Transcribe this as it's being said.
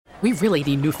we really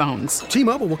need new phones.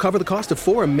 T-Mobile will cover the cost of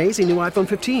 4 amazing new iPhone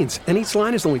 15s, and each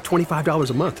line is only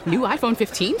 $25 a month. New iPhone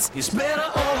 15s? It's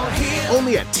better over here.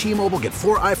 Only at T-Mobile, get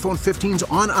 4 iPhone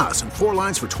 15s on us and 4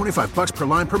 lines for $25 per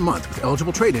line per month with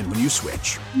eligible trade-in when you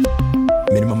switch.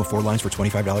 Minimum of 4 lines for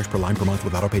 $25 per line per month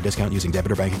with autopay discount using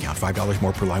debit or bank account. $5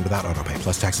 more per line without autopay,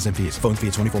 plus taxes and fees. Phone fee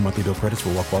at 24 monthly bill credits for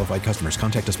well-qualified customers.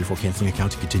 Contact us before canceling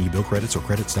account to continue bill credits or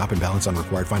credit stop and balance on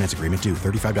required finance agreement due.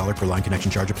 $35 per line connection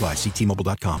charge applies. See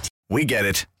T-Mobile.com. We get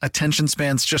it. Attention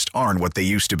spans just aren't what they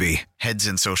used to be. Heads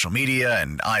in social media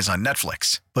and eyes on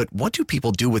Netflix. But what do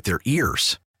people do with their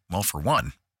ears? Well, for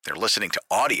one, they're listening to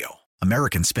audio.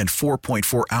 Americans spend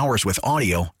 4.4 hours with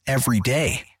audio every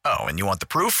day. Oh, and you want the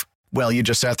proof? Well, you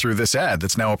just sat through this ad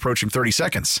that's now approaching 30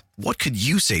 seconds. What could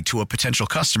you say to a potential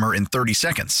customer in 30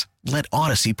 seconds? Let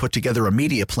Odyssey put together a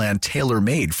media plan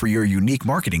tailor-made for your unique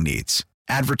marketing needs.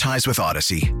 Advertise with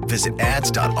Odyssey. Visit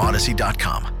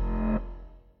ads.odyssey.com.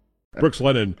 Brooks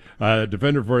Lennon,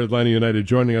 defender for Atlanta United,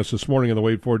 joining us this morning on the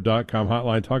WadeFord.com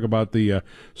hotline. Talk about the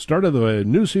start of the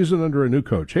new season under a new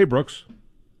coach. Hey, Brooks.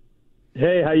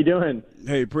 Hey, how you doing?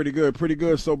 Hey, pretty good, pretty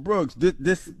good. So, Brooks,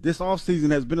 this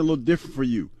offseason has been a little different for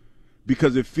you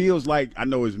because it feels like, I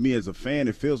know as me as a fan,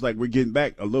 it feels like we're getting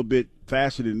back a little bit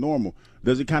faster than normal.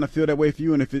 Does it kind of feel that way for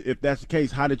you? And if that's the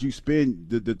case, how did you spend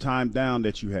the time down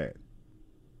that you had?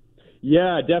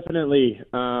 Yeah, definitely.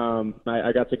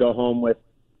 I got to go home with,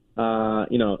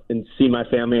 and see my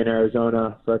family in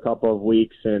Arizona for a couple of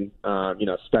weeks and,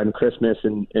 spend Christmas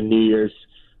and New Year's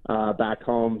back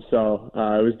home. So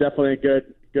it was definitely a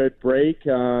good break,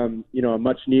 a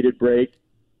much needed break.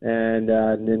 And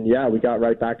then, we got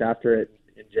right back after it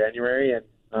in January. And,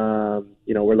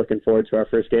 we're looking forward to our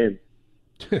first game.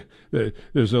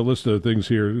 There's a list of things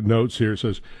here, notes here. It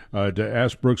says to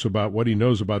ask Brooks about what he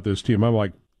knows about this team. I'm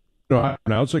like, I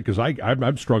pronounce it because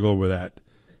I'm struggling with that.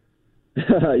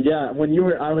 Yeah,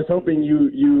 I was hoping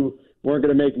you weren't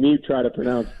going to make me try to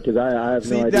pronounce because I have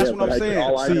no idea. That's what I'm saying.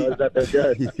 All I know is that they're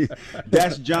good.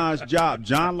 That's John's job.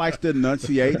 John likes to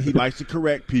enunciate. He likes to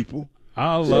correct people.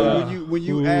 So when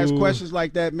you ask questions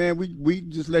like that, man, we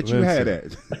just let you have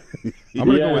that. I'm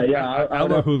going to go with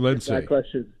Allahu Lindsay. I'm going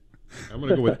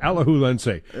to go with Allahu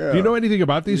Lindsay. Yeah. Do you know anything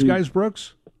about these guys,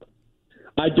 Brooks?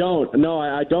 I don't. No,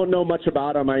 I don't know much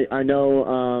about them. I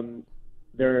know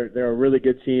they're a really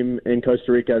good team in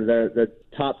Costa Rica. The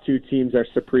top two teams are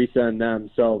Saprissa and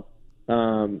them. So,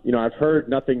 I've heard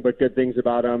nothing but good things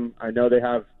about them. I know they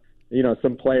have,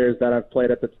 some players that have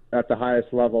played at the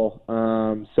highest level.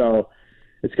 So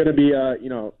it's going to be a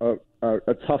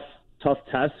tough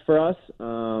test for us.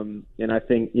 And I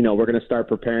think, we're going to start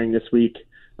preparing this week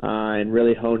and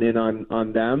really hone in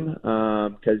on them.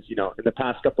 Cause, in the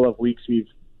past couple of weeks, we've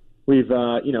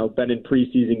been in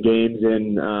preseason games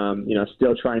and,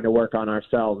 still trying to work on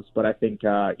ourselves. But I think,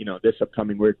 this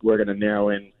upcoming, we're going to narrow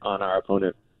in on our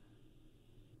opponent.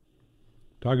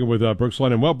 Talking with Brooks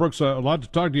Lennon. Well, Brooks, a lot to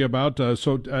talk to you about. It's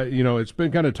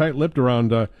been kind of tight-lipped around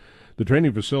the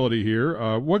training facility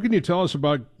here. What can you tell us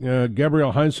about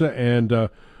Gabriel Heinze, and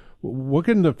what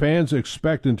can the fans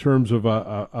expect in terms of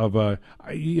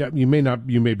you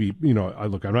may be,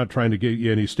 look, I'm not trying to get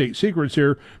you any state secrets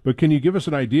here, but can you give us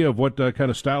an idea of what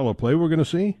kind of style of play we're going to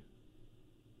see?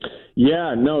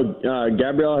 Yeah, no,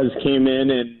 Gabriel has came in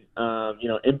and,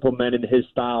 implemented his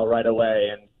style right away.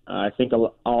 And I think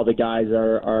all the guys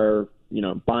are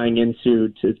buying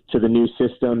into the new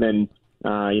system and,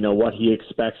 what he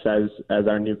expects as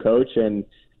our new coach. And,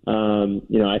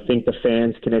 I think the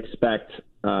fans can expect,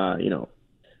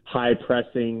 high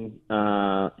pressing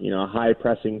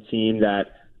team that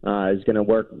is going to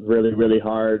work really, really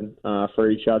hard for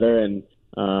each other. And,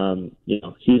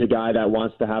 he's a guy that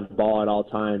wants to have the ball at all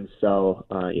times. So,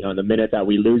 the minute that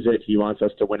we lose it, he wants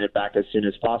us to win it back as soon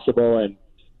as possible. And,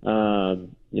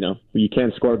 you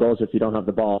can't score goals if you don't have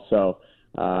the ball. So,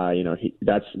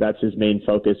 that's his main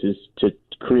focus is to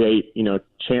create,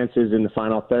 chances in the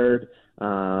final third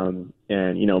and,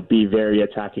 be very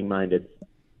attacking minded.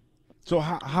 So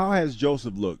how has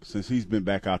Joseph looked since he's been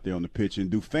back out there on the pitch? And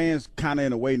do fans kind of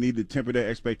in a way need to temper their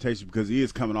expectations because he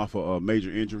is coming off a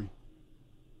major injury?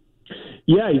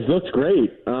 Yeah, he's looked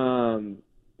great.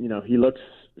 He looks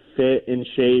fit, in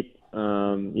shape.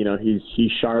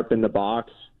 He's sharp in the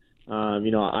box.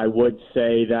 I would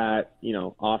say that,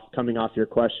 coming off your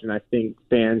question, I think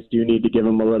fans do need to give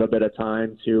him a little bit of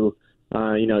time to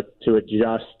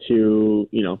adjust to,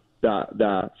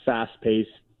 the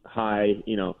fast-paced, high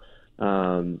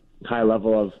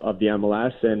level of the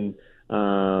MLS. And,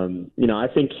 I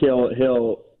think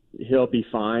he'll be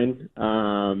fine.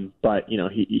 But,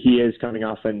 he is coming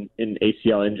off an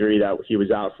ACL injury that he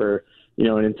was out for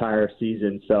an entire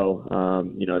season. So,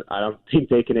 I don't think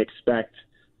they can expect,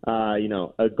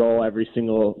 a goal every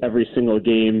single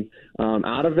game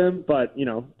out of him. But,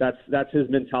 that's his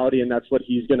mentality, and that's what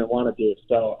he's going to want to do.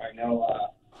 So I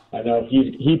know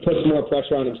he puts more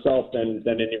pressure on himself than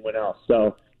anyone else.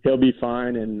 So he'll be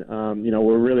fine. And,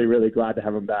 we're really, really glad to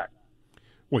have him back.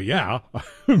 Well, yeah.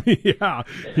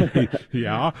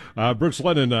 Yeah. Brooks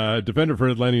Lennon, defender for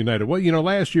Atlanta United. Well,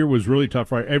 last year was really tough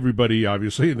for everybody,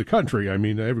 obviously, in the country. I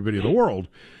mean, everybody in the world.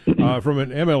 From an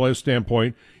MLS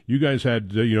standpoint, you guys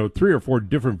had, 3 or 4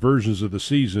 different versions of the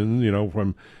season,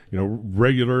 from,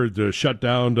 regular to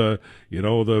shutdown to,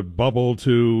 the bubble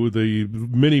to the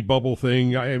mini bubble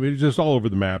thing. I mean, it's just all over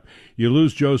the map. You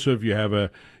lose Joseph, you have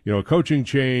a coaching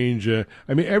change.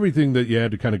 Everything that you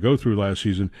had to kind of go through last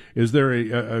season. Is there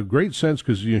a great sense,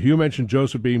 because you mentioned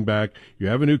Joseph being back, you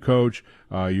have a new coach,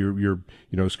 you're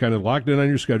it's kind of locked in on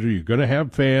your schedule. You're going to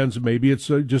have fans. Maybe it's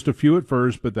just a few at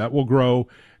first, but that will grow.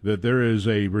 That there is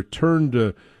a return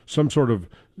to some sort of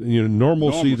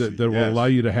normalcy that will allow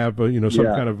you to have some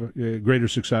kind of greater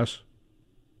success.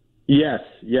 Yes,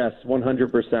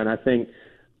 100%. I think,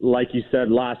 like you said,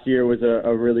 last year was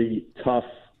a really tough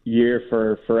year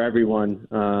for everyone,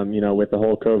 with the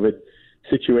whole COVID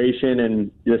situation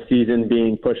and the season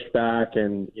being pushed back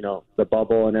and, the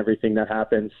bubble and everything that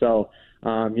happened. So,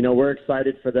 we're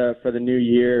excited for the new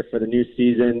year, for the new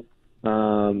season.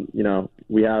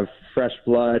 We have fresh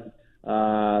blood,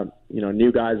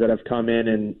 new guys that have come in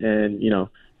and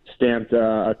stamped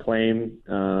a claim.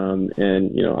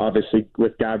 And, obviously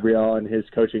with Gabriel and his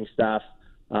coaching staff,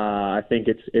 I think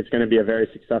it's going to be a very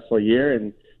successful year,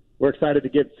 and we're excited to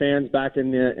get fans back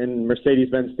in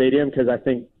Mercedes-Benz Stadium, because I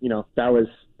think that was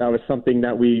something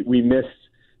that we missed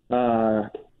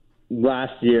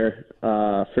last year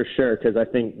for sure, because I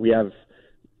think we have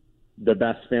the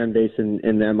best fan base in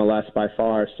the MLS by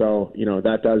far. So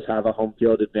that does have a home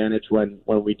field advantage when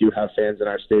we do have fans in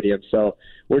our stadium. So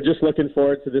we're just looking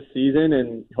forward to this season,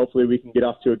 and hopefully we can get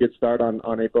off to a good start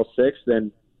on April 6th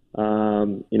and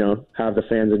have the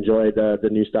fans enjoy the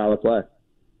new style of play.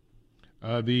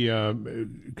 The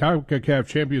CONCACAF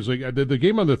Champions League, the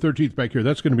game on the 13th back here,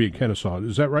 that's going to be in Kennesaw.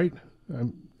 Is that right?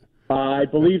 I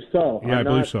believe so. Yeah, I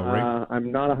believe so, right?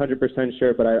 I'm not 100%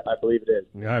 sure, but I believe it is.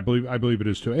 Yeah, I believe it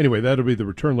is too. Anyway, that'll be the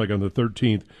return leg on the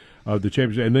 13th of the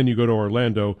Champions League, and then you go to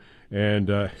Orlando, and,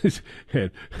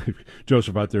 and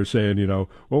Joseph out there saying,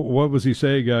 what was he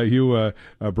saying? Hugh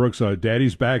Brooks,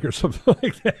 Daddy's back or something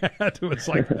like that. It was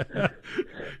like,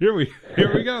 here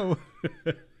we go.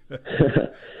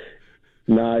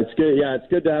 No, it's good. Yeah, it's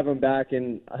good to have him back,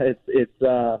 and it's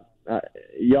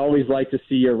you always like to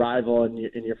see your rival in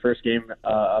your first game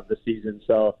of the season.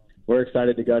 So we're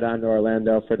excited to go down to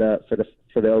Orlando for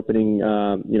the opening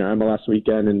MLS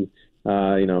weekend, and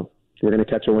we're going to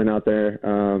catch a win out there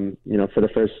for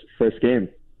the first game.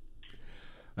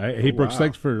 Hey, Brooks,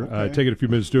 thanks for taking a few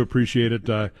minutes. Do appreciate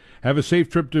it. Have a safe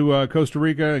trip to Costa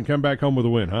Rica and come back home with a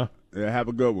win, huh? Yeah, have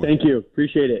a good one. Thank you.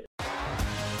 Appreciate it.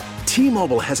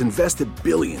 T-Mobile has invested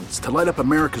billions to light up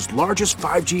America's largest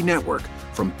 5G network,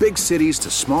 from big cities to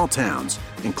small towns,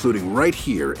 including right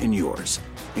here in yours.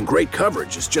 And great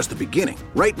coverage is just the beginning.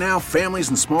 Right now, families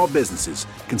and small businesses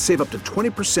can save up to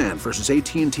 20% versus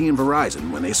AT&T and Verizon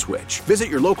when they switch. Visit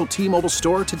your local T-Mobile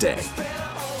store today.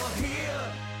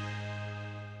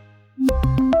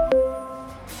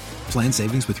 Plan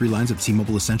savings with 3 lines of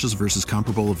T-Mobile Essentials versus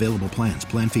comparable available plans.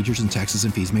 Plan features and taxes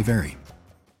and fees may vary.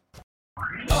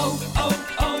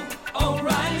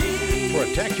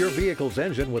 Protect your vehicle's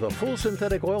engine with a full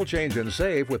synthetic oil change and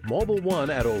save with Mobil 1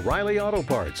 at O'Reilly Auto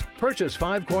Parts. Purchase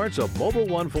 5 quarts of Mobil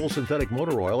 1 full synthetic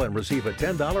motor oil and receive a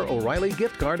 $10 O'Reilly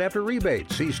gift card after rebate.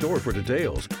 See store for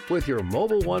details. With your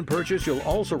Mobil 1 purchase, you'll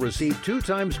also receive 2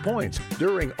 times points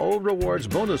during O Rewards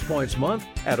Bonus Points Month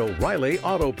at O'Reilly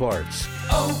Auto Parts.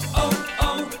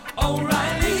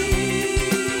 O'Reilly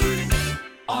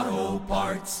Auto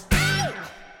Parts.